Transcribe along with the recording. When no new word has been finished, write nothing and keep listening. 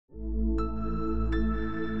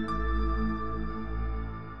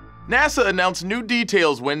NASA announced new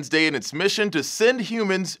details Wednesday in its mission to send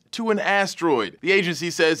humans to an asteroid. The agency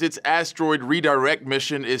says its Asteroid Redirect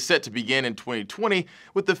Mission is set to begin in 2020,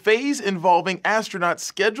 with the phase involving astronauts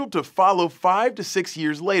scheduled to follow 5 to 6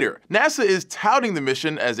 years later. NASA is touting the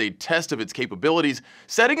mission as a test of its capabilities,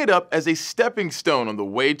 setting it up as a stepping stone on the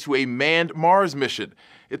way to a manned Mars mission.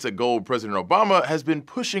 It's a goal President Obama has been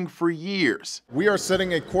pushing for years. We are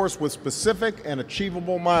setting a course with specific and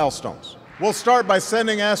achievable milestones. We'll start by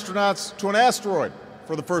sending astronauts to an asteroid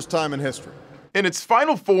for the first time in history. In its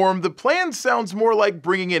final form, the plan sounds more like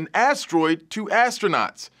bringing an asteroid to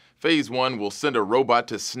astronauts. Phase 1 will send a robot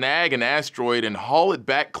to snag an asteroid and haul it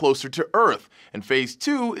back closer to Earth, and Phase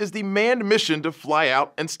 2 is the manned mission to fly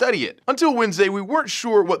out and study it. Until Wednesday, we weren't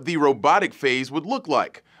sure what the robotic phase would look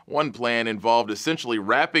like. One plan involved essentially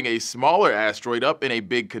wrapping a smaller asteroid up in a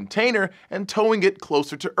big container and towing it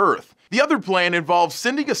closer to Earth. The other plan involved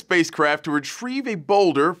sending a spacecraft to retrieve a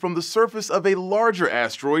boulder from the surface of a larger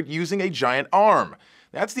asteroid using a giant arm.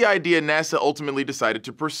 That's the idea NASA ultimately decided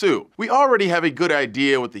to pursue. We already have a good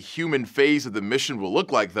idea what the human phase of the mission will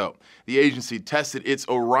look like, though. The agency tested its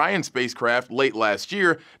Orion spacecraft late last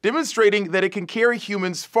year, demonstrating that it can carry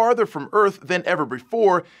humans farther from Earth than ever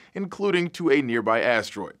before, including to a nearby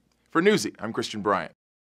asteroid. For Newsy, I'm Christian Bryant.